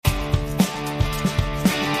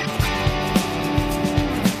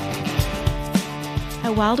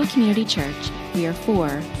At Wildwood Community Church, we are for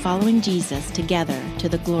following Jesus together to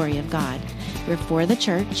the glory of God. We're for the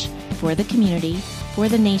church, for the community, for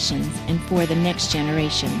the nations, and for the next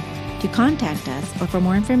generation. To contact us or for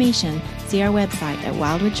more information, see our website at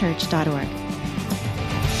wildwoodchurch.org.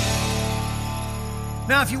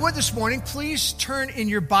 Now, if you would this morning, please turn in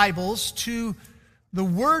your Bibles to the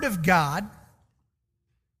Word of God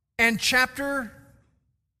and chapter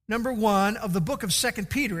number 1 of the book of 2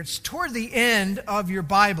 Peter. It's toward the end of your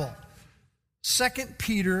Bible. 2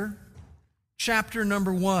 Peter chapter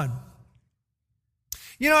number 1.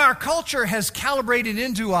 You know, our culture has calibrated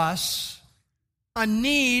into us a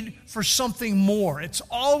need for something more. It's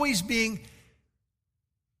always being,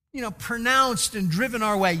 pronounced and driven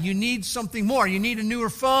our way. You need something more. You need a newer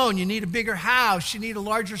phone. You need a bigger house. You need a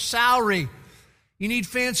larger salary. You need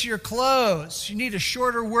fancier clothes. You need a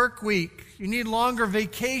shorter work week. You need longer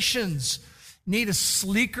vacations. You need a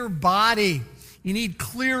sleeker body. You need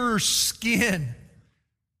clearer skin.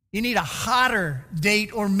 You need a hotter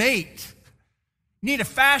date or mate. You need a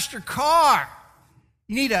faster car.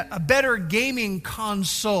 You need a better gaming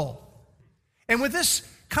console. And with this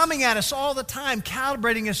coming at us all the time,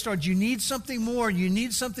 calibrating us towards you need something more, you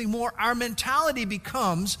need something more, our mentality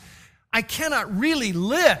becomes, I cannot really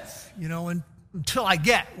live, until I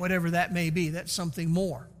get whatever that may be. That's something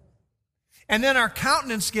more. And then our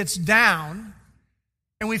countenance gets down,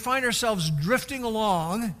 and we find ourselves drifting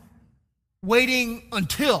along, waiting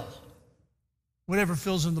until whatever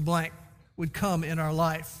fills in the blank would come in our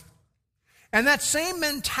life. And that same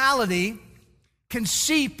mentality can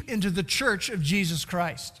seep into the church of Jesus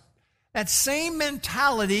Christ. That same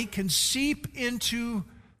mentality can seep into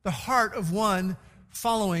the heart of one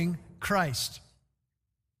following Christ,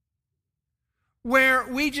 where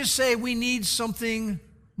we just say we need something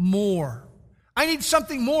more. I need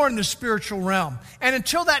something more in the spiritual realm. And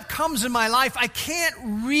until that comes in my life, I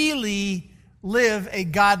can't really live a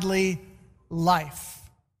godly life.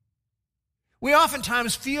 We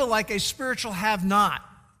oftentimes feel like a spiritual have-not.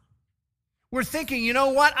 We're thinking, you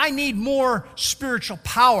know what? I need more spiritual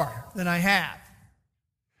power than I have.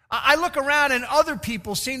 I look around and other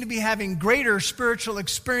people seem to be having greater spiritual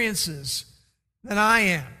experiences than I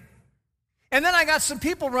am. And then I got some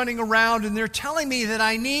people running around and they're telling me that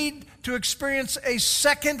I need to experience a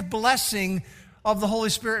second blessing of the Holy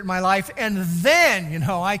Spirit in my life, and then,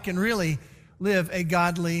 I can really live a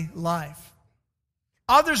godly life.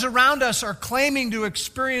 Others around us are claiming to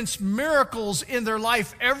experience miracles in their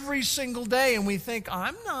life every single day, and we think,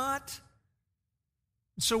 I'm not.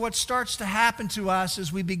 So what starts to happen to us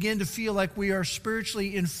is we begin to feel like we are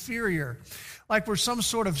spiritually inferior, like we're some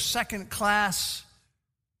sort of second-class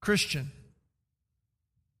Christian.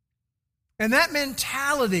 And that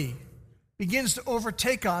mentality begins to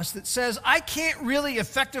overtake us that says, I can't really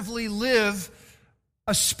effectively live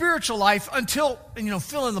a spiritual life until,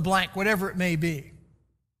 fill in the blank, whatever it may be.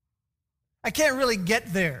 I can't really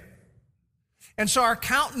get there. And so our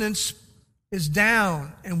countenance is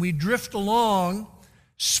down and we drift along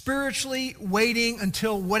spiritually waiting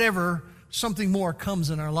until whatever, something more comes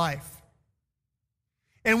in our life.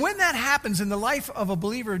 And when that happens in the life of a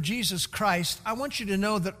believer of Jesus Christ, I want you to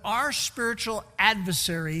know that our spiritual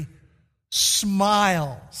adversary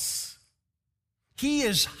smiles. He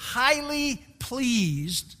is highly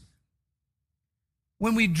pleased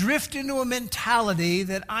when we drift into a mentality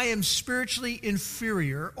that I am spiritually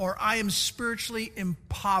inferior or I am spiritually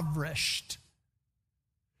impoverished.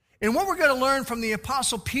 And what we're going to learn from the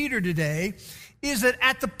Apostle Peter today is that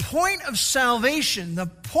at the point of salvation, the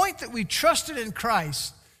point that we trusted in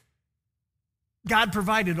Christ, God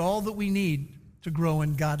provided all that we need to grow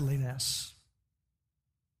in godliness.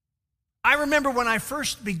 I remember when I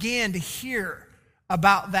first began to hear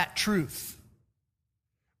about that truth,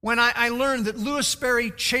 when I learned that Lewis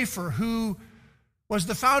Sperry Chafer, who was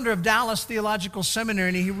the founder of Dallas Theological Seminary,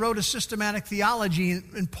 and he wrote a systematic theology,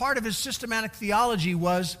 and part of his systematic theology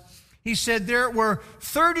was, he said there were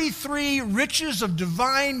 33 riches of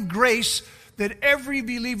divine grace that every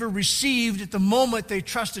believer received at the moment they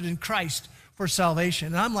trusted in Christ for salvation.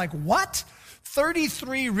 And I'm like, what?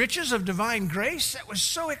 33 riches of divine grace? That was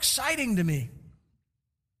so exciting to me.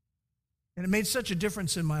 And it made such a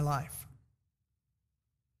difference in my life.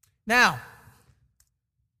 Now,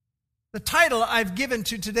 the title I've given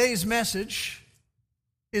to today's message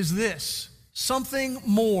is this: Something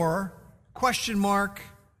More, ?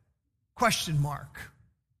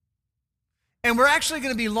 And we're actually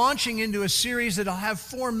going to be launching into a series that'll have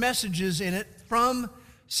 4 messages in it from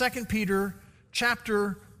 2 Peter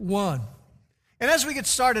chapter 1. And as we get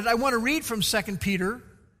started, I want to read from 2 Peter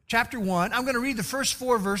chapter 1. I'm going to read the first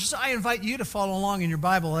 4 verses. I invite you to follow along in your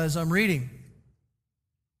Bible as I'm reading.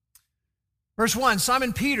 Verse 1,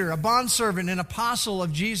 Simon Peter, a bondservant and apostle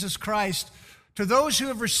of Jesus Christ, to those who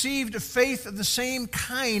have received a faith of the same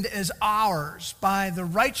kind as ours by the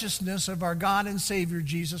righteousness of our God and Savior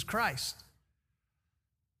Jesus Christ.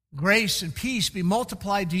 Grace and peace be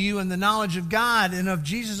multiplied to you in the knowledge of God and of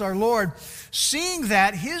Jesus our Lord, seeing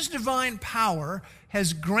that his divine power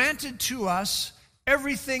has granted to us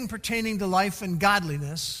everything pertaining to life and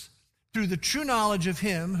godliness through the true knowledge of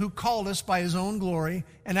him who called us by his own glory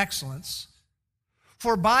and excellence.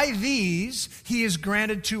 For by these he has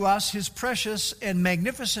granted to us his precious and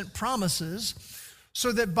magnificent promises,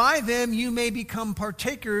 so that by them you may become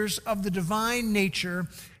partakers of the divine nature,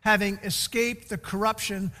 having escaped the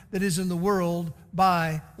corruption that is in the world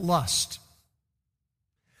by lust.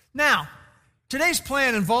 Now, today's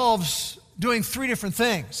plan involves doing three different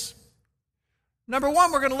things. Number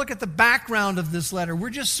one, we're going to look at the background of this letter. We're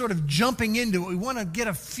just sort of jumping into it. We want to get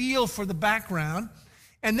a feel for the background.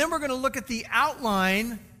 And then we're going to look at the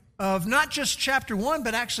outline of not just chapter 1,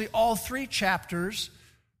 but actually all three chapters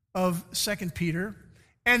of 2 Peter.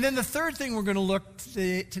 And then the third thing we're going to look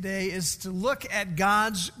today is to look at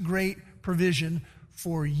God's great provision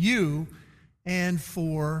for you and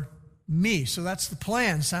for me. So that's the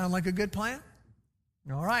plan. Sound like a good plan?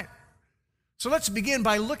 All right. So let's begin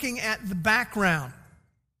by looking at the background.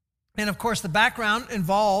 And of course, the background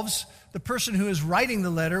involves the person who is writing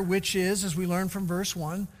the letter, which is, as we learn from verse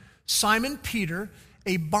 1, Simon Peter,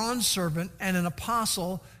 a bondservant and an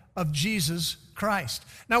apostle of Jesus Christ.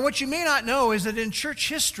 Now, what you may not know is that in church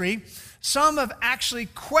history, some have actually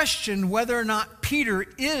questioned whether or not Peter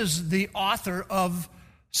is the author of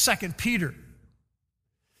 2 Peter.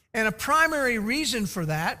 And a primary reason for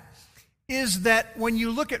that is that when you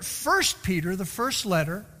look at 1 Peter, the first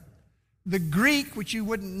letter, the Greek, which you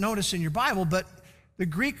wouldn't notice in your Bible, but the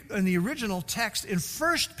Greek in the original text in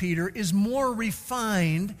 1 Peter is more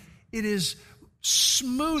refined. It is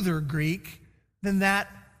smoother Greek than that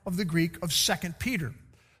of the Greek of 2 Peter.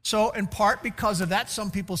 So in part because of that, some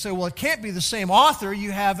people say, well, it can't be the same author.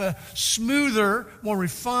 You have a smoother, more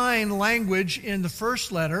refined language in the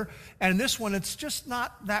first letter. And in this one, it's just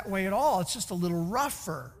not that way at all. It's just a little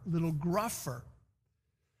rougher, a little gruffer.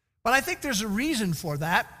 But I think there's a reason for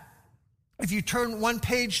that. If you turn one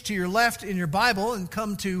page to your left in your Bible and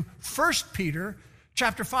come to 1 Peter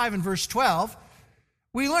chapter 5 and verse 12,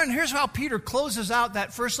 we learn, here's how Peter closes out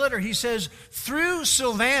that first letter. He says, through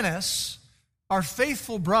Silvanus, our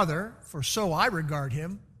faithful brother, for so I regard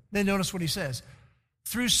him. Then notice what he says.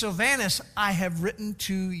 Through Silvanus, I have written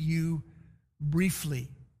to you briefly.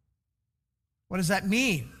 What does that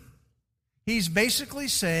mean? He's basically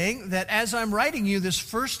saying that as I'm writing you this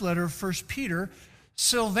first letter of 1 Peter,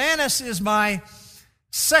 Silvanus is my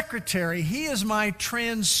secretary. He is my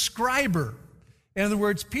transcriber. In other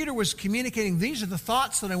words, Peter was communicating, these are the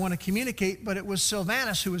thoughts that I want to communicate, but it was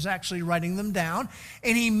Silvanus who was actually writing them down,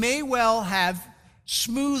 and he may well have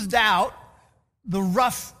smoothed out the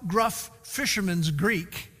rough, gruff fisherman's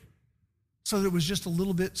Greek so that it was just a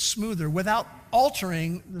little bit smoother without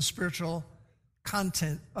altering the spiritual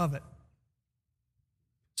content of it.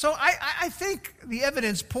 So I think the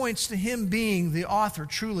evidence points to him being the author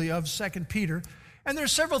truly of 2 Peter, and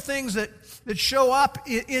there's several things that show up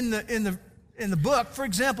in the book. For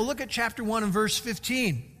example, look at chapter 1 and verse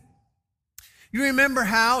 15. You remember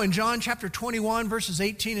how in John chapter 21, verses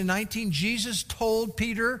 18 and 19, Jesus told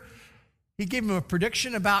Peter, he gave him a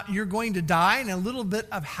prediction about you're going to die and a little bit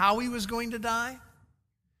of how he was going to die.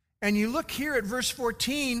 And you look here at verse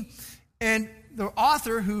 14, and the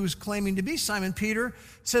author, who's claiming to be Simon Peter,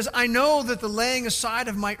 says, I know that the laying aside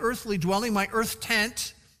of my earthly dwelling, my earth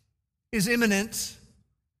tent, is imminent,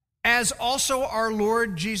 as also our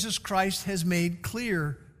Lord Jesus Christ has made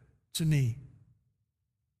clear to me.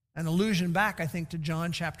 An allusion back, I think, to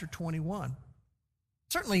John chapter 21.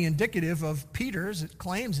 Certainly indicative of Peter, as it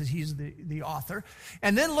claims that he's the author.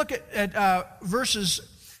 And then look at verses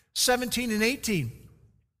 17 and 18.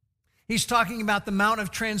 He's talking about the Mount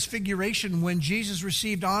of Transfiguration when Jesus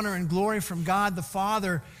received honor and glory from God the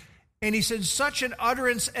Father. And he said, such an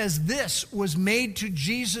utterance as this was made to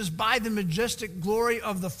Jesus by the majestic glory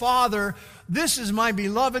of the Father. This is my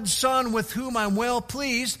beloved Son with whom I'm well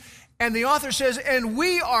pleased. And the author says, and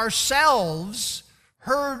we ourselves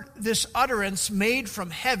heard this utterance made from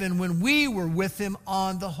heaven when we were with him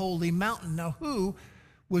on the holy mountain. Now, who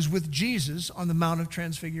was with Jesus on the Mount of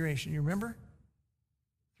Transfiguration? You remember?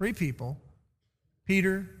 3 people,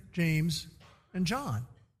 Peter, James, and John.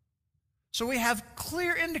 So we have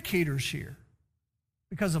clear indicators here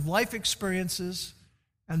because of life experiences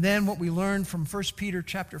and then what we learn from 1 Peter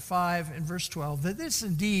chapter 5 and verse 12, that this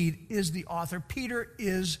indeed is the author. Peter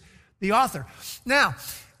is the author. Now,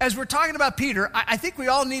 as we're talking about Peter, I think we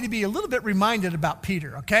all need to be a little bit reminded about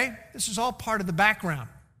Peter, okay? This is all part of the background.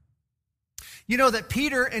 You know that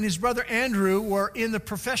Peter and his brother Andrew were in the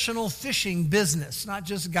professional fishing business, not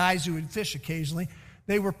just guys who would fish occasionally.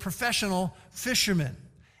 They were professional fishermen.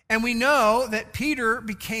 And we know that Peter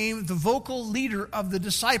became the vocal leader of the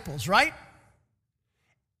disciples, right?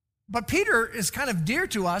 But Peter is kind of dear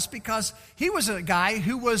to us because he was a guy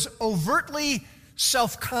who was overtly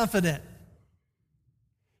self-confident.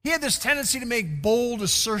 He had this tendency to make bold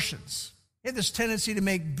assertions. He had this tendency to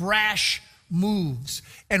make brash moves.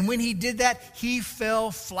 And when he did that, he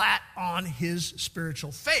fell flat on his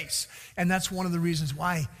spiritual face. And that's one of the reasons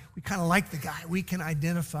why we kind of like the guy. We can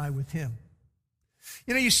identify with him.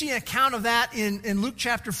 You know, you see an account of that in Luke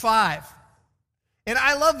chapter 5. And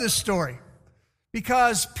I love this story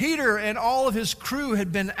because Peter and all of his crew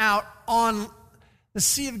had been out on the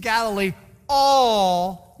Sea of Galilee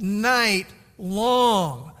all night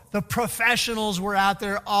long. The professionals were out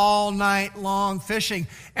there all night long fishing,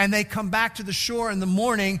 and they come back to the shore in the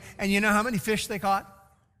morning, and you know how many fish they caught?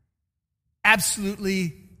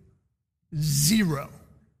 Absolutely zero.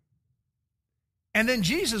 And then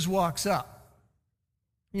Jesus walks up,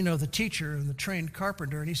 you know, the teacher and the trained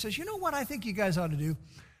carpenter, and he says, you know what I think you guys ought to do?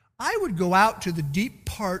 I would go out to the deep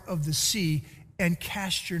part of the sea and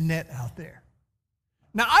cast your net out there.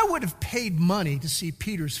 Now, I would have paid money to see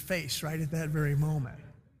Peter's face right at that very moment.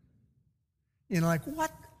 You know, like,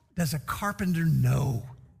 what does a carpenter know?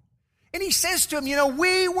 And he says to him, you know,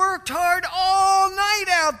 we worked hard all night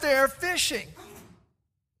out there fishing.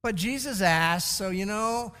 But Jesus asked, so, you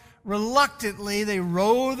know, reluctantly they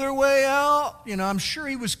row their way out. You know, I'm sure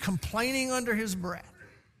he was complaining under his breath.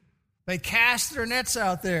 They cast their nets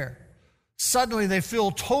out there. Suddenly they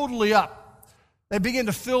fill totally up. They begin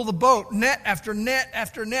to fill the boat, net after net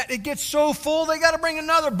after net. It gets so full, they got to bring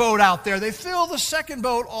another boat out there. They fill the second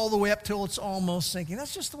boat all the way up till it's almost sinking.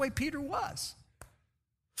 That's just the way Peter was.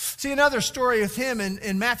 See another story with him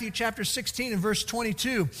in Matthew chapter 16 and verse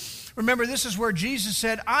 22. Remember, this is where Jesus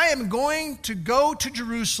said, I am going to go to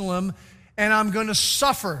Jerusalem and I'm going to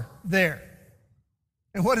suffer there.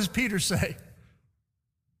 And what does Peter say?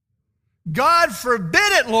 God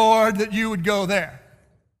forbid it, Lord, that you would go there.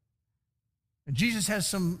 And Jesus has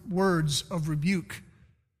some words of rebuke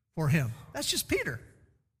for him. That's just Peter.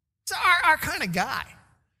 It's our kind of guy.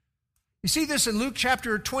 You see this in Luke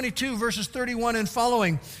chapter 22, verses 31 and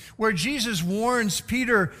following, where Jesus warns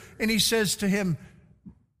Peter and he says to him,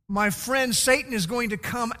 my friend, Satan is going to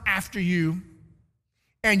come after you,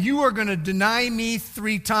 and you are going to deny me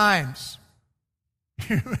 3 times.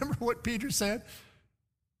 You remember what Peter said?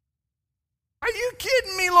 Are you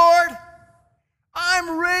kidding me, Lord?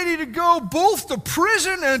 I'm ready to go both to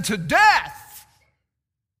prison and to death.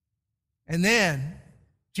 And then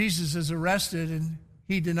Jesus is arrested and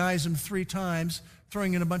he denies him 3 times,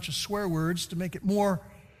 throwing in a bunch of swear words to make it more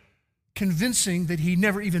convincing that he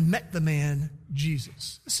never even met the man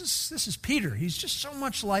Jesus. This is Peter. He's just so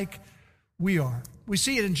much like we are. We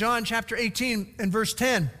see it in John chapter 18 and verse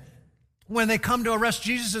 10. When they come to arrest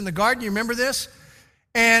Jesus in the garden, you remember this?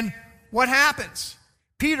 And what happens?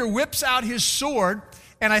 Peter whips out his sword,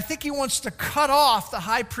 and I think he wants to cut off the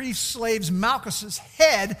high priest's slave's Malchus's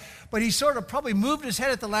head, but he sort of probably moved his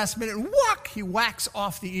head at the last minute, and whack, he whacks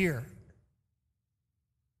off the ear.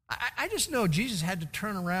 I just know Jesus had to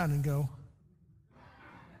turn around and go,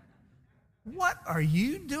 what are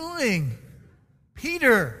you doing,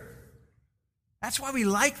 Peter? That's why we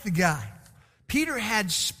like the guy. Peter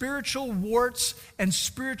had spiritual warts and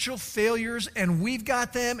spiritual failures, and we've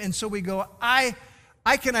got them, and so we go, I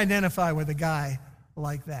can identify with a guy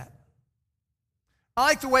like that. I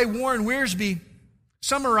like the way Warren Wiersbe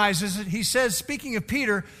summarizes it. He says, speaking of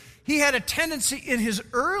Peter, he had a tendency in his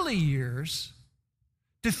early years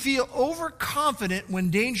to feel overconfident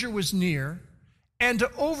when danger was near and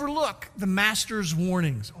to overlook the master's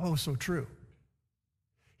warnings. Oh, so true.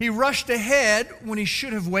 He rushed ahead when he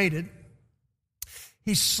should have waited.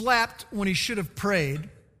 He slept when he should have prayed.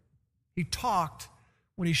 He talked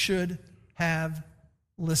when he should have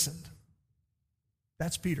listened.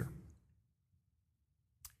 That's Peter.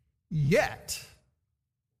 Yet,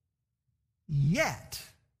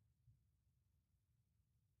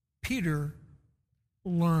 Peter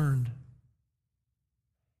learned.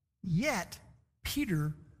 Yet,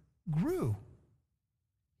 Peter grew.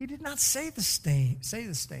 He did not stay the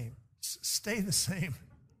same.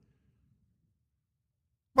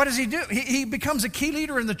 What does he do? He becomes a key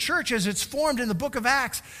leader in the church as it's formed in the book of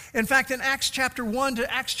Acts. In fact, in Acts chapter 1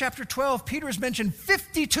 to Acts chapter 12, Peter is mentioned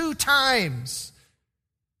 52 times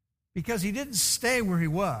because he didn't stay where he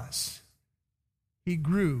was. He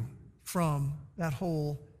grew from that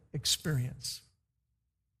whole experience.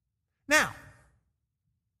 Now,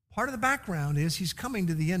 part of the background is he's coming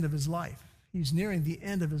to the end of his life. He's nearing the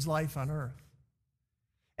end of his life on earth.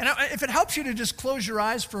 And if it helps you to just close your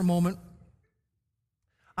eyes for a moment,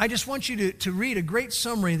 I just want you to read a great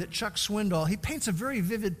summary that Chuck Swindoll, he paints a very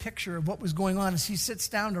vivid picture of what was going on as he sits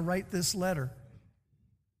down to write this letter.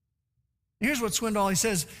 Here's what Swindoll,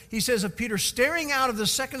 he says of Peter, staring out of the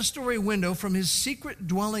second-story window from his secret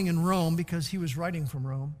dwelling in Rome, because he was writing from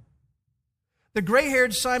Rome, the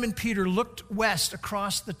gray-haired Simon Peter looked west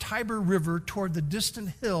across the Tiber River toward the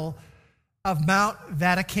distant hill of Mount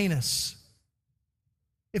Vaticanus.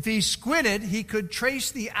 If he squinted, he could trace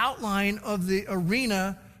the outline of the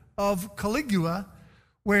arena of Caligula,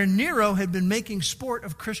 where Nero had been making sport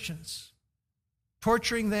of Christians,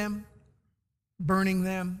 torturing them, burning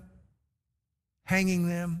them, hanging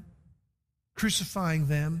them, crucifying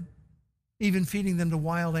them, even feeding them to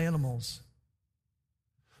wild animals.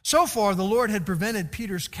 So far, the Lord had prevented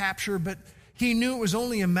Peter's capture, but he knew it was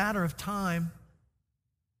only a matter of time.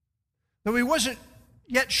 Though he wasn't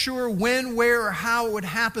yet sure when, where, or how it would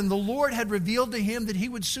happen, the Lord had revealed to him that he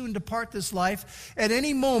would soon depart this life. At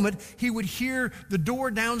any moment, he would hear the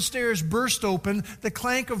door downstairs burst open, the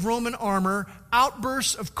clank of Roman armor,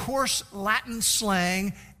 outbursts of coarse Latin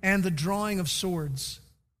slang, and the drawing of swords.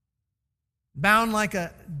 Bound like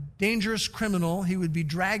a dangerous criminal, he would be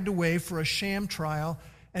dragged away for a sham trial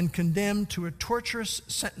and condemned to a torturous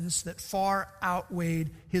sentence that far outweighed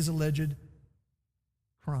his alleged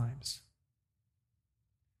crimes.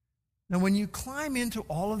 Now, when you climb into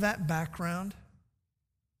all of that background,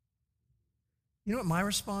 you know what my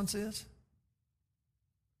response is?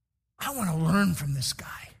 I want to learn from this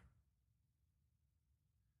guy.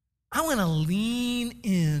 I want to lean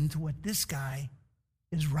into what this guy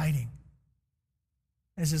is writing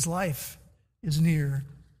as his life is near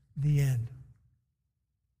the end.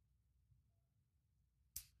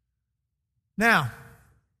 Now,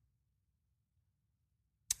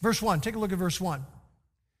 verse 1, take a look at verse 1.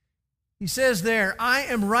 He says there, I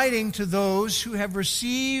am writing to those who have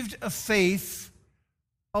received a faith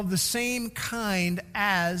of the same kind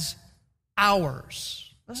as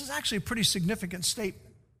ours. This is actually a pretty significant statement.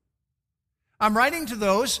 I'm writing to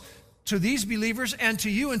those, to these believers and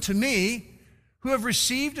to you and to me, who have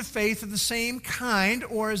received a faith of the same kind,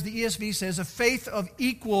 or as the ESV says, a faith of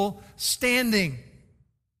equal standing.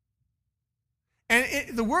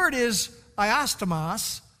 And the word is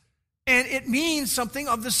iastomos, and it means something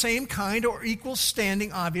of the same kind or equal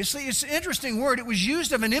standing, obviously. It's an interesting word. It was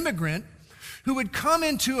used of an immigrant who would come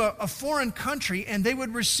into a foreign country and they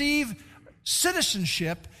would receive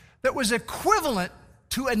citizenship that was equivalent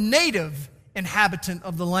to a native inhabitant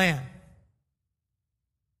of the land.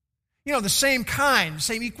 You know, the same kind,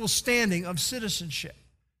 same equal standing of citizenship.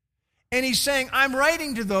 And he's saying, I'm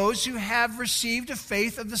writing to those who have received a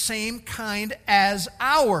faith of the same kind as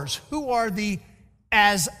ours. Who are the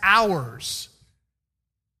as ours?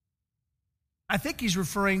 I think he's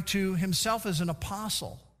referring to himself as an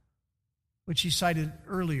apostle, which he cited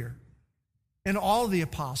earlier, and all the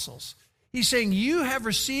apostles. He's saying, you have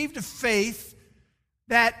received a faith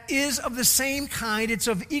that is of the same kind, it's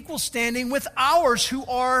of equal standing with ours who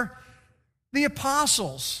are the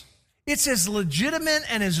apostles. It's as legitimate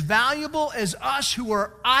and as valuable as us who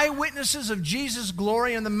are eyewitnesses of Jesus'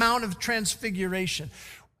 glory on the Mount of Transfiguration.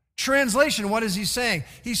 Translation, what is he saying?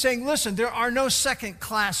 He's saying, listen, there are no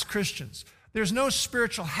second-class Christians. There's no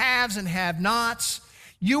spiritual haves and have-nots.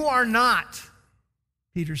 You are not,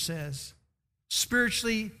 Peter says,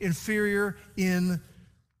 spiritually inferior in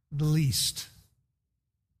the least.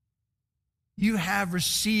 You have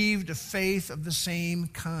received a faith of the same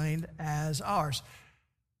kind as ours.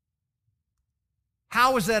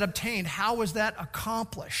 How was that obtained? How was that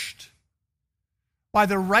accomplished? By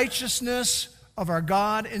the righteousness of our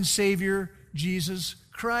God and Savior, Jesus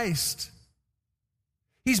Christ.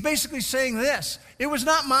 He's basically saying this: it was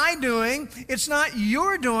not my doing, it's not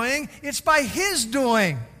your doing, it's by His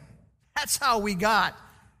doing. That's how we got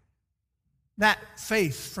that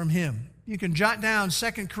faith from Him. You can jot down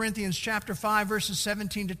 2 Corinthians chapter 5, verses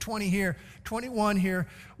 17 to 21 here,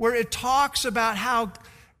 where it talks about how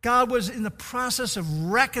God was in the process of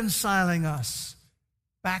reconciling us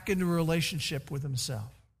back into a relationship with Himself.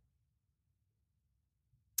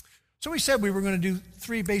 So we said we were going to do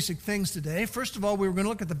three basic things today. First of all, we were going to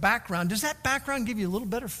look at the background. Does that background give you a little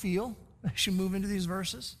better feel as you move into these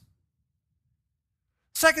verses?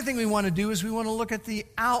 Second thing we want to do is we want to look at the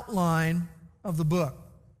outline of the book.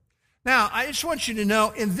 Now, I just want you to know,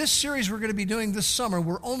 in this series we're going to be doing this summer,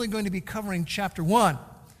 we're only going to be covering chapter 1.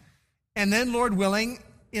 And then, Lord willing,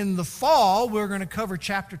 in the fall, we're going to cover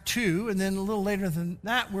chapter 2, and then a little later than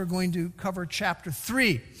that, we're going to cover chapter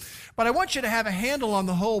 3. But I want you to have a handle on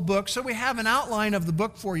the whole book, so we have an outline of the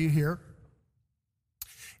book for you here.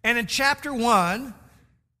 And in chapter 1,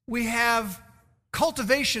 we have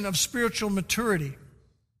cultivation of spiritual maturity.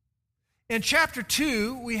 In chapter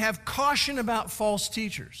 2, we have caution about false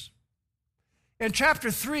teachers. In chapter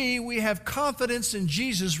 3, we have confidence in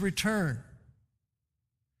Jesus' return.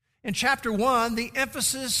 In chapter 1, the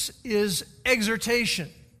emphasis is exhortation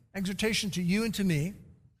to you and to me.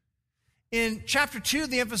 In chapter 2,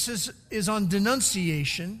 the emphasis is on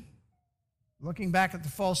denunciation, looking back at the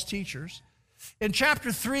false teachers. In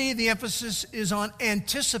chapter 3, the emphasis is on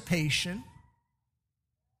anticipation.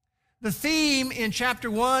 The theme in chapter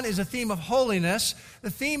 1 is a theme of holiness.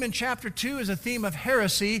 The theme in chapter 2 is a theme of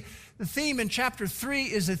heresy. The theme in chapter 3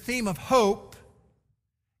 is a theme of hope.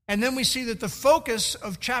 And then we see that the focus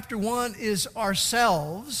of chapter 1 is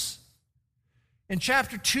ourselves. In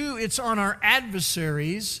chapter 2, it's on our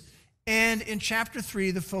adversaries. And in chapter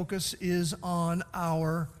 3, the focus is on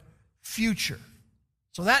our future.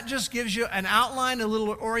 So that just gives you an outline, a little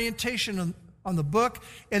orientation on the book.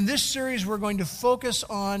 In this series, we're going to focus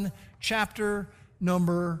on chapter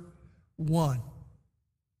number 1.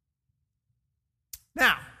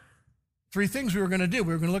 Now, 3 things we were going to do.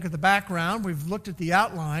 We were going to look at the background. We've looked at the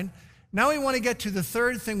outline. Now we want to get to the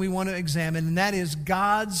third thing we want to examine, and that is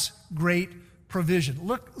God's great provision.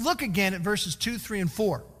 Look again at verses 2, 3, and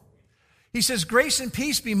 4. He says, "Grace and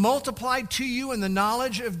peace be multiplied to you in the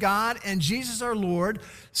knowledge of God and Jesus our Lord,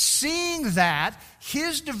 seeing that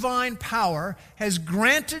his divine power has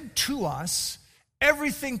granted to us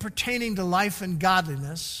everything pertaining to life and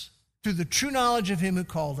godliness through the true knowledge of him who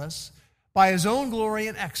called us by his own glory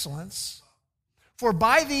and excellence. For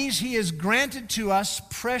by these he has granted to us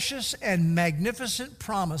precious and magnificent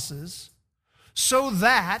promises, so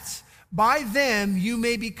that by them you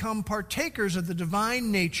may become partakers of the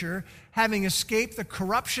divine nature, having escaped the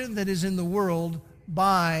corruption that is in the world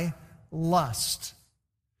by lust."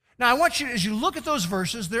 Now I want you, as you look at those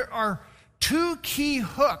verses, there are 2 key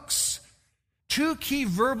hooks, 2 key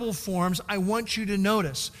verbal forms I want you to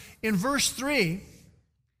notice. In verse 3,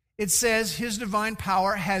 it says his divine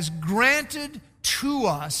power has granted to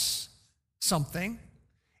us something.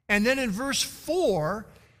 And then in verse 4,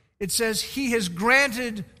 it says he has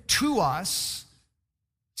granted to us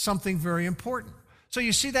something very important. So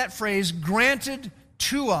you see that phrase, granted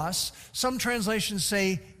to us. Some translations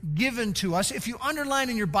say given to us. If you underline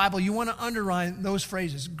in your Bible, you want to underline those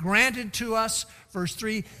phrases. Granted to us, verse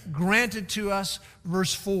 3, granted to us,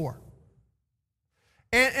 verse 4.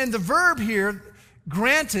 And the verb here,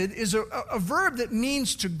 granted, is a verb that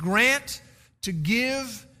means to grant, to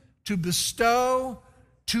give, to bestow,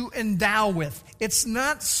 to endow with. It's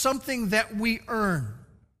not something that we earn.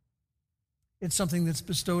 It's something that's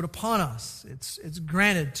bestowed upon us. It's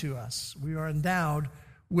granted to us. We are endowed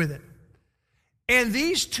with it. And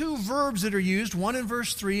these 2 verbs that are used, one in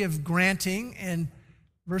verse 3 of granting and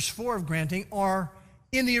verse 4 of granting, are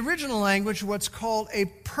in the original language what's called a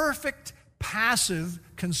perfect passive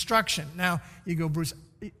construction. Now, you go, "Bruce,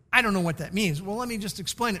 I don't know what that means." Well, let me just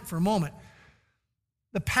explain it for a moment.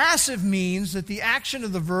 The passive means that the action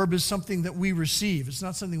of the verb is something that we receive. It's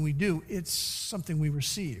not something we do, it's something we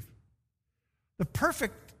receive. The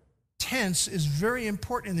perfect tense is very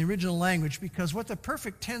important in the original language because what the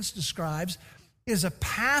perfect tense describes is a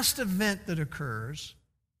past event that occurs,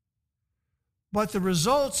 but the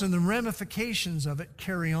results and the ramifications of it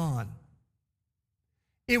carry on.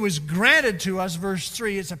 It was granted to us, verse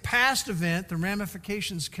 3, it's a past event, the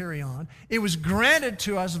ramifications carry on. It was granted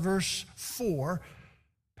to us, verse 4,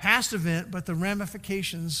 past event, but the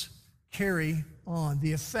ramifications carry on.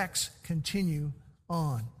 The effects continue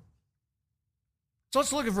on. So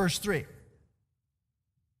let's look at verse 3.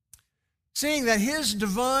 Seeing that his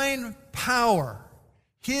divine power,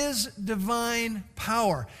 he's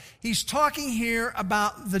talking here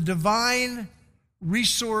about the divine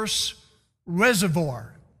resource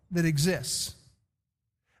reservoir that exists.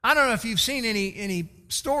 I don't know if you've seen any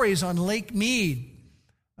stories on Lake Mead,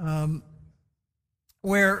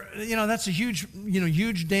 where, that's a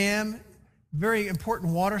huge dam, very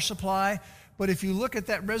important water supply. But if you look at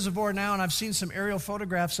that reservoir now, and I've seen some aerial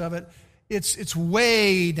photographs of it, it's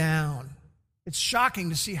way down. It's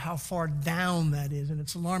shocking to see how far down that is, and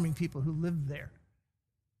it's alarming people who live there.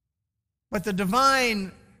 But the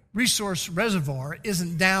divine resource reservoir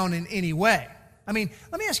isn't down in any way. I mean,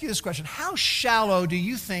 let me ask you this question. How shallow do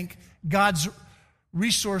you think God's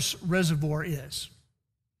resource reservoir is?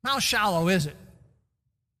 How shallow is it?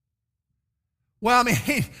 Well, I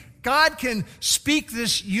mean, God can speak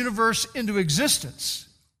this universe into existence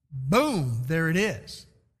Boom, there it is.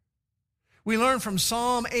 We learn from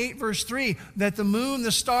Psalm 8, verse 3, that the moon,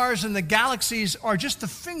 the stars, and the galaxies are just the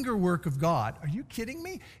fingerwork of God. Are you kidding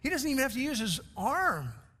me? He doesn't even have to use his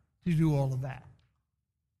arm to do all of that.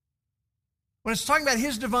 When it's talking about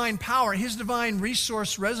his divine power, his divine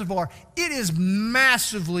resource reservoir, it is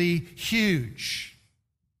massively huge.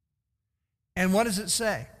 And what does it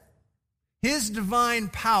say? His divine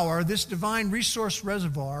power, this divine resource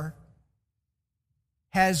reservoir,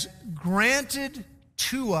 has granted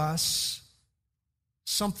to us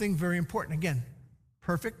something very important. Again,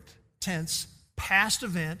 perfect tense, past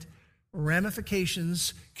event,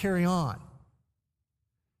 ramifications carry on.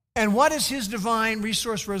 And what is his divine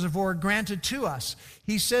resource reservoir granted to us?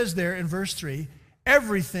 He says there in verse 3,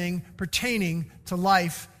 everything pertaining to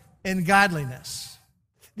life and godliness.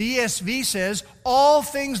 The ESV says, all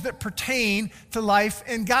things that pertain to life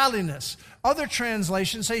and godliness. Other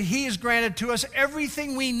translations say he has granted to us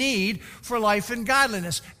everything we need for life and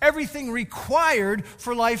godliness, everything required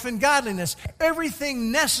for life and godliness,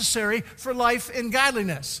 everything necessary for life and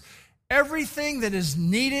godliness. Everything that is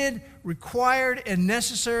needed, required, and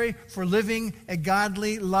necessary for living a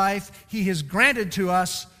godly life, he has granted to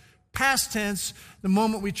us, past tense, the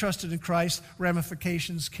moment we trusted in Christ,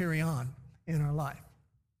 ramifications carry on in our life.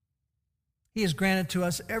 He has granted to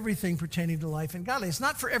us everything pertaining to life and godliness. It's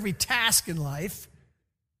not for every task in life.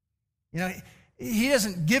 You know, he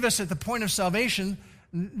doesn't give us at the point of salvation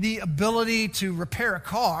the ability to repair a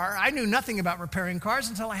car. I knew nothing about repairing cars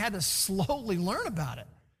until I had to slowly learn about it.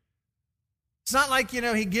 It's not like,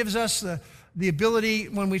 he gives us the ability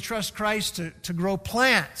when we trust Christ to grow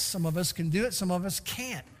plants. Some of us can do it, some of us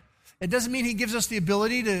can't. It doesn't mean he gives us the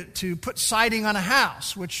ability to put siding on a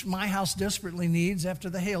house, which my house desperately needs after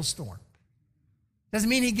the hailstorm. Doesn't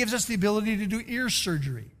mean he gives us the ability to do ear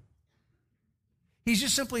surgery. He's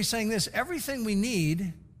just simply saying this: everything we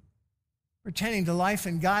need pertaining to life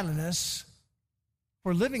and godliness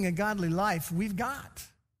for living a godly life, we've got.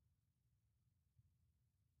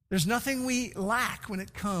 There's nothing we lack when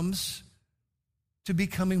it comes to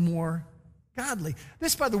becoming more godly.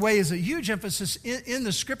 This, by the way, is a huge emphasis in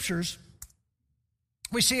the Scriptures.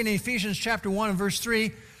 We see in Ephesians chapter 1 and verse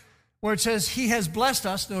 3, where it says, he has blessed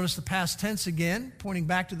us, notice the past tense again, pointing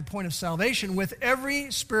back to the point of salvation, with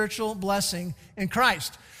every spiritual blessing in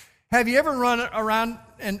Christ. Have you ever run around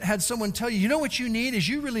and had someone tell you, you know what you need is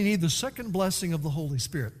you really need the second blessing of the Holy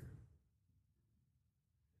Spirit?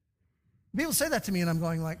 People say that to me and I'm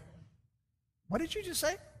going like, what did you just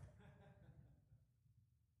say?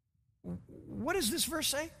 What does this verse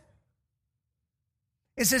say?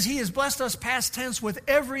 It says he has blessed us, past tense, with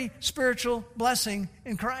every spiritual blessing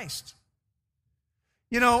in Christ.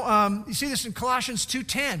 You see this in Colossians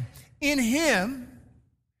 2:10. In him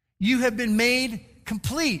you have been made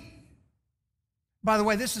complete. By the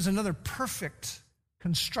way, this is another perfect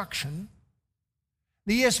construction.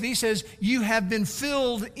 The ESV says you have been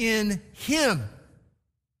filled in him.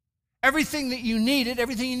 Everything that you needed,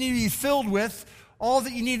 everything you needed to be filled with, all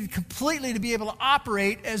that you needed completely to be able to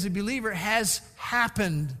operate as a believer has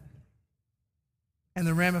happened. And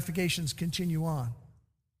the ramifications continue on.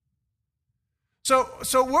 So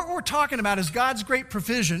what we're talking about is God's great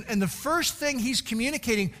provision, and the first thing he's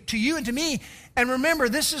communicating to you and to me, and remember,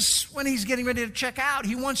 this is when he's getting ready to check out.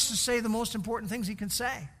 He wants to say the most important things he can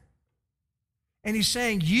say. And he's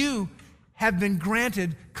saying, you have been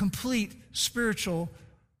granted complete spiritual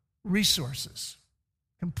resources.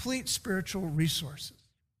 Complete spiritual resources.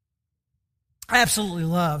 I absolutely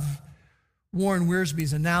love Warren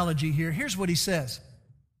Wiersbe's analogy here. Here's what he says.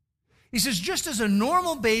 He says, just as a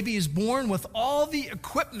normal baby is born with all the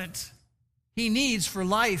equipment he needs for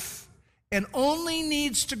life and only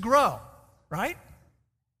needs to grow, right?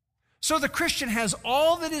 So the Christian has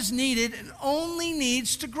all that is needed and only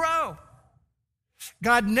needs to grow.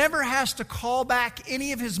 God never has to call back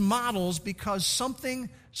any of his models because something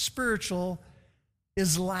spiritual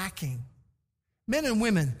is lacking. Men and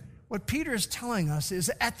women, what Peter is telling us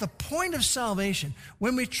is at the point of salvation,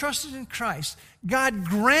 when we trusted in Christ, God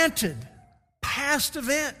granted, past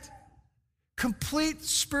event, complete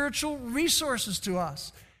spiritual resources to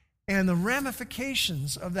us. And the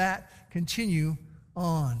ramifications of that continue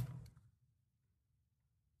on.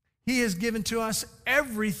 He has given to us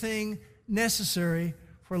everything necessary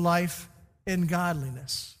for life and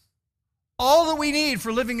godliness. All that we need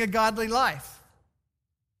for living a godly life.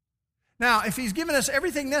 Now, if he's given us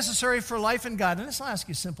everything necessary for life and godliness, I'll ask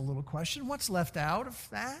you a simple little question. What's left out of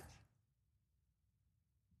that?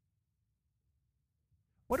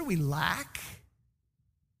 What do we lack?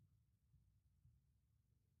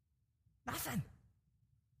 Nothing.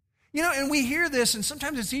 You know, and we hear this, and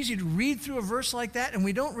sometimes it's easy to read through a verse like that, and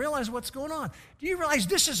we don't realize what's going on. Do you realize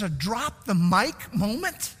this is a drop the mic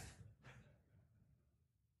moment?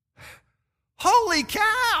 Holy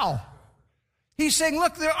cow! He's saying,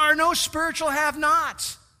 look, there are no spiritual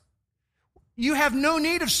have-nots. You have no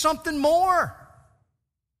need of something more.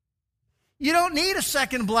 You don't need a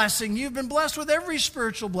second blessing. You've been blessed with every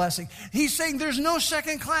spiritual blessing. He's saying there's no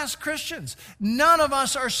second-class Christians. None of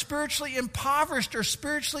us are spiritually impoverished or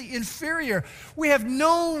spiritually inferior. We have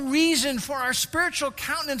no reason for our spiritual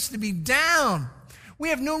countenance to be down. We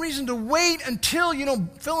have no reason to wait until,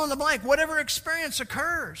 fill in the blank, whatever experience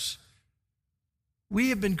occurs. We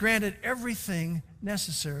have been granted everything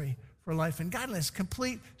necessary for life and godliness,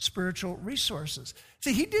 complete spiritual resources.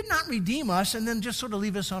 See, he did not redeem us and then just sort of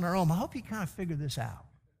leave us on our own. I hope you kind of figured this out.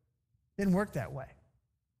 Didn't work that way.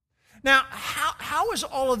 Now, how is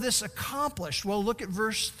all of this accomplished? Well, look at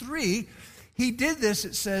verse 3. He did this,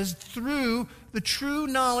 it says, through the true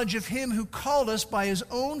knowledge of him who called us by his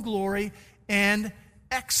own glory and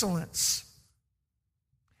excellence.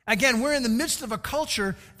 Again, we're in the midst of a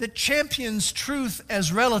culture that champions truth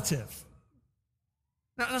as relative.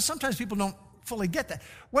 Now, sometimes people don't fully get that.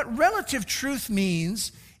 What relative truth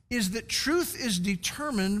means is that truth is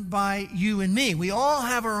determined by you and me. We all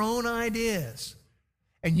have our own ideas.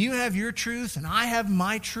 And you have your truth, and I have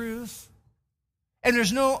my truth. And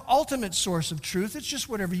there's no ultimate source of truth. It's just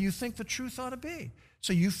whatever you think the truth ought to be.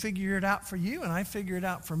 So you figure it out for you, and I figure it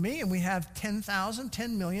out for me, and we have 10,000,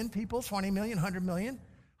 10 million people, 20 million, 100 million,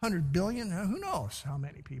 100 billion, who knows how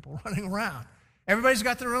many people running around. Everybody's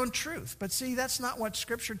got their own truth. But see, that's not what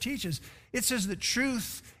Scripture teaches. It says that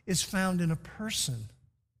truth is found in a person.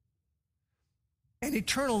 And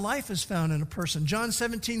eternal life is found in a person. John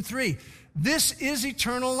 17:3. This is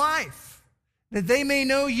eternal life, that they may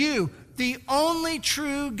know you, the only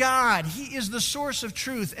true God. He is the source of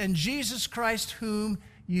truth, and Jesus Christ whom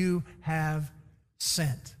you have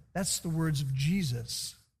sent. That's the words of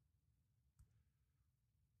Jesus.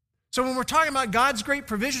 So when we're talking about God's great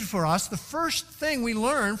provision for us, the first thing we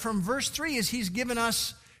learn from verse 3 is he's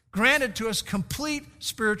granted to us complete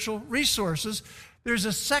spiritual resources. There's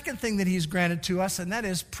a second thing that he's granted to us, and that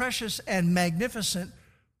is precious and magnificent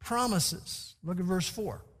promises. Look at verse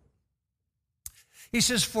 4. He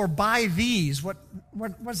says, for by these, what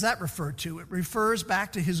does that refer to? It refers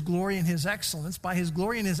back to his glory and his excellence. By his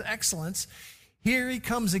glory and his excellence, here he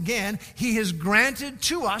comes again. He has granted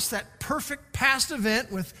to us that perfect past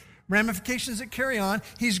event with ramifications that carry on.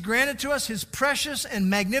 He's granted to us his precious and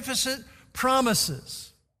magnificent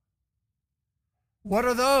promises. What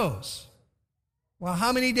are those? Well,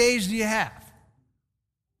 how many days do you have?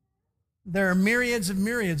 There are myriads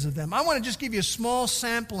of them. I want to just give you a small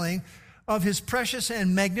sampling of his precious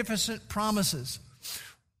and magnificent promises.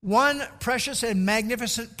 One precious and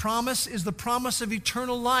magnificent promise is the promise of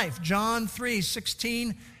eternal life, John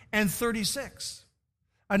 3:16 and 36.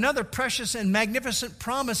 Another precious and magnificent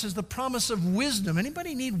promise is the promise of wisdom.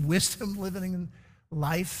 Anybody need wisdom living in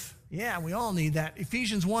life? Yeah, we all need that.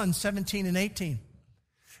 Ephesians 1:17 and 18.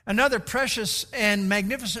 Another precious and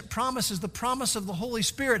magnificent promise is the promise of the Holy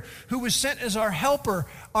Spirit, who was sent as our helper,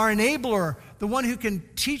 our enabler, the one who can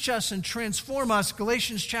teach us and transform us,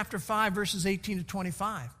 Galatians chapter 5, verses 18 to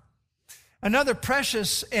 25. Another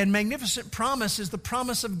precious and magnificent promise is the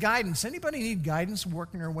promise of guidance. Anybody need guidance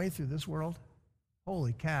working our way through this world?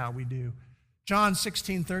 Holy cow, we do. John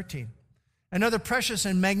 16:13. Another precious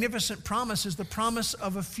and magnificent promise is the promise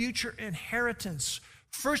of a future inheritance.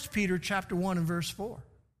 1 Peter chapter 1 and verse 4.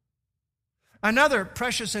 Another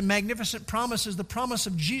precious and magnificent promise is the promise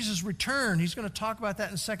of Jesus' return. He's going to talk about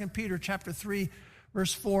that in 2 Peter chapter 3,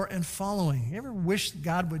 verse 4 and following. You ever wish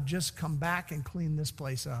God would just come back and clean this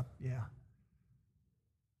place up? Yeah.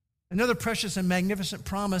 Another precious and magnificent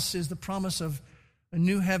promise is the promise of a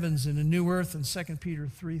new heavens and a new earth in 2 Peter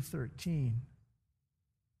 3:13.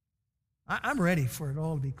 I'm ready for it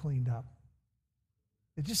all to be cleaned up.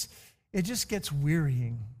 It just gets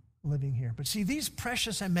wearying living here. But see, these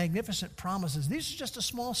precious and magnificent promises, these are just a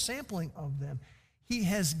small sampling of them. He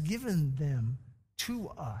has given them to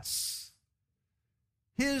us.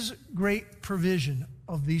 His great provision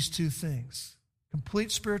of these two things,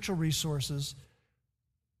 complete spiritual resources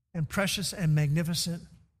and precious and magnificent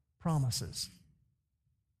promises.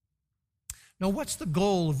 Now, what's the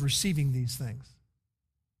goal of receiving these things?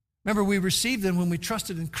 Remember, we received them when we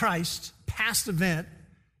trusted in Christ, past event,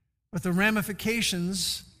 but the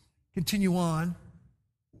ramifications continue on.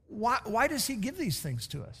 Why does he give these things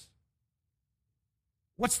to us?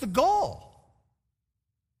 What's the goal?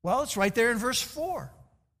 Well, it's right there in verse 4.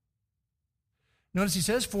 Notice he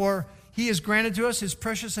says, for he has granted to us his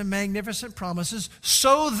precious and magnificent promises,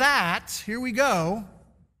 so that, here we go,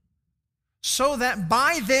 so that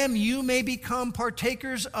by them you may become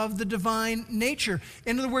partakers of the divine nature.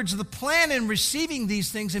 In other words, the plan in receiving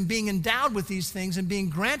these things and being endowed with these things and being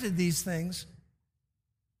granted these things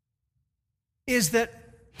is that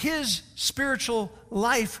his spiritual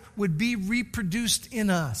life would be reproduced in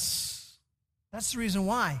us. That's the reason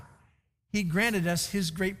why he granted us his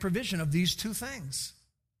great provision of these two things.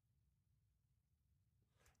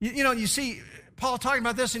 You see, Paul talking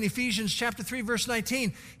about this in Ephesians chapter 3, verse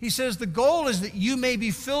 19. He says, the goal is that you may be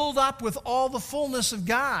filled up with all the fullness of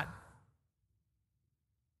God.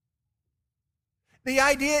 The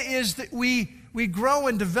idea is that we grow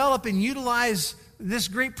and develop and utilize this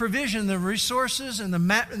great provision, the resources and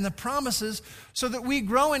the promises, so that we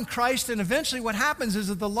grow in Christ, and eventually what happens is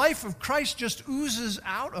that the life of Christ just oozes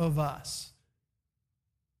out of us.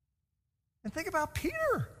 And think about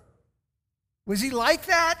Peter. Was he like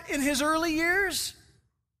that in his early years?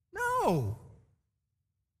 No.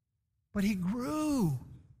 But he grew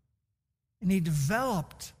and he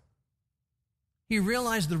developed. He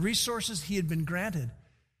realized the resources he had been granted.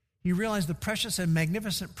 He realized the precious and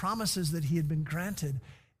magnificent promises that he had been granted.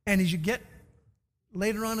 And as you get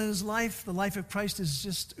later on in his life, the life of Christ is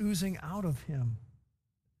just oozing out of him.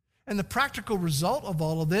 And the practical result of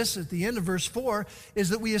all of this at the end of verse 4 is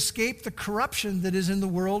that we escape the corruption that is in the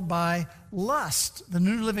world by lust. The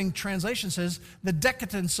New Living Translation says the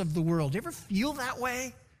decadence of the world. Do you ever feel that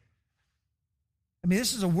way? I mean,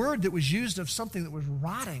 this is a word that was used of something that was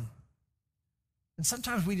rotting. And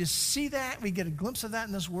sometimes we just see that, we get a glimpse of that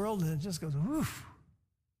in this world, and it just goes, oof.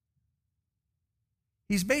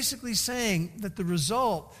 He's basically saying that the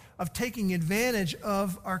result of taking advantage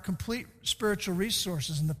of our complete spiritual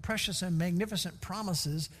resources and the precious and magnificent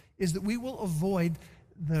promises is that we will avoid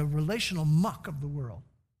the relational muck of the world.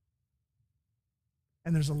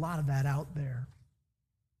 And there's a lot of that out there.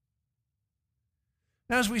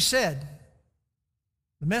 Now, as we said,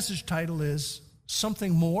 the message title is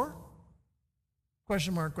Something More?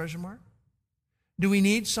 Question mark, question mark. Do we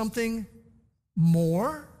need something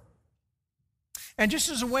more? And just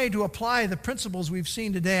as a way to apply the principles we've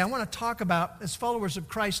seen today, I want to talk about, as followers of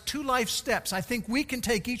Christ, 2 life steps. I think we can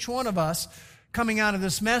take each one of us coming out of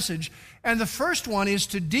this message. And the first one is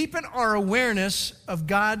to deepen our awareness of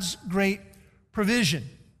God's great provision.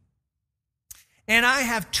 And I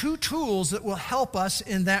have 2 tools that will help us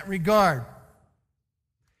in that regard.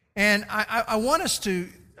 And I want us to,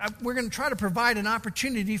 we're going to try to provide an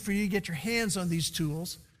opportunity for you to get your hands on these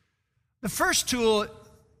tools. The first tool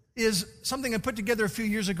is something I put together a few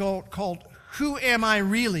years ago called Who Am I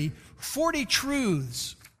Really? 40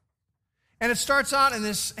 Truths. And it starts out in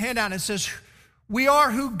this handout and it says, we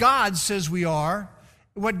are who God says we are.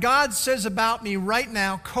 What God says about me right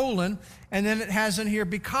now, colon, and then it has in here,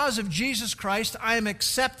 because of Jesus Christ, I am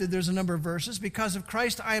accepted. There's a number of verses. Because of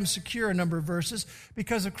Christ, I am secure, a number of verses.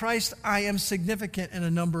 Because of Christ, I am significant in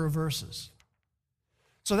a number of verses.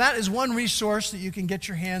 So that is one resource that you can get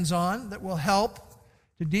your hands on that will help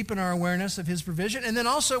to deepen our awareness of his provision. And then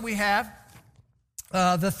also we have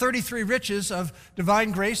the 33 riches of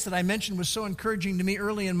divine grace that I mentioned was so encouraging to me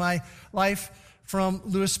early in my life from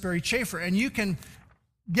Lewis Sperry Chafer. And you can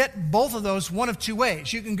get both of those one of 2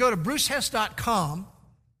 ways. You can go to brucehess.com,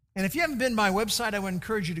 and if you haven't been to my website, I would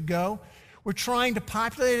encourage you to go. We're trying to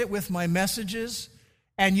populate it with my messages,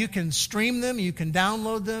 and you can stream them, you can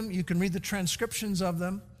download them, you can read the transcriptions of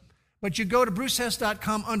them. But you go to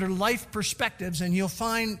brucehess.com under Life Perspectives, and you'll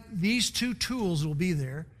find these 2 tools will be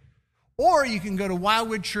there. Or you can go to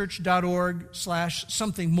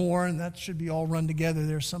wildwoodchurch.org/something more, and that should be all run together.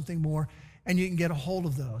 There's something more, and you can get a hold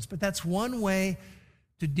of those. But that's one way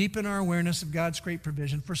to deepen our awareness of God's great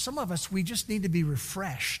provision. For some of us, we just need to be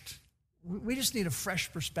refreshed. We just need a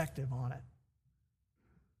fresh perspective on it.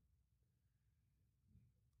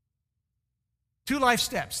 2 life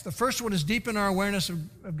steps. The first one is deepen our awareness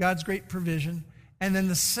of God's great provision. And then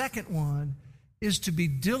the second one is to be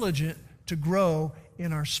diligent to grow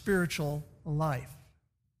in our spiritual life.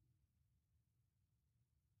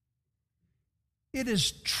 It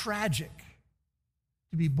is tragic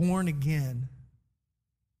to be born again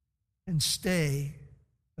and stay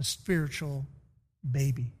a spiritual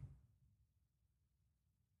baby.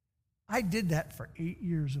 I did that for 8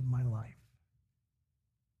 years of my life.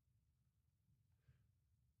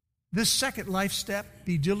 This second life step,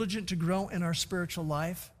 be diligent to grow in our spiritual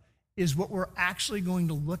life, is what we're actually going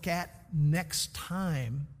to look at next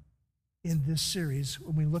time in this series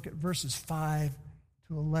when we look at verses 5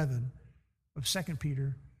 to 11 of 2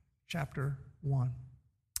 Peter chapter 1.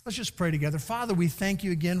 Let's just pray together. Father, we thank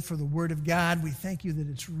you again for the Word of God. We thank you that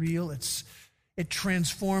it's real. It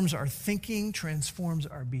transforms our thinking, transforms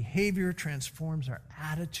our behavior, transforms our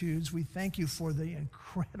attitudes. We thank you for the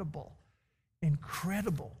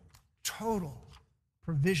incredible, total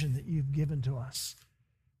provision that you've given to us,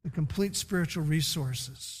 the complete spiritual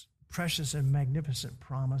resources, precious and magnificent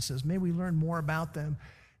promises. May we learn more about them.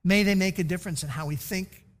 May they make a difference in how we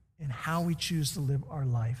think and how we choose to live our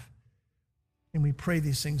life. And we pray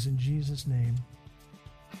these things in Jesus' name.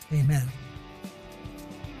 Amen.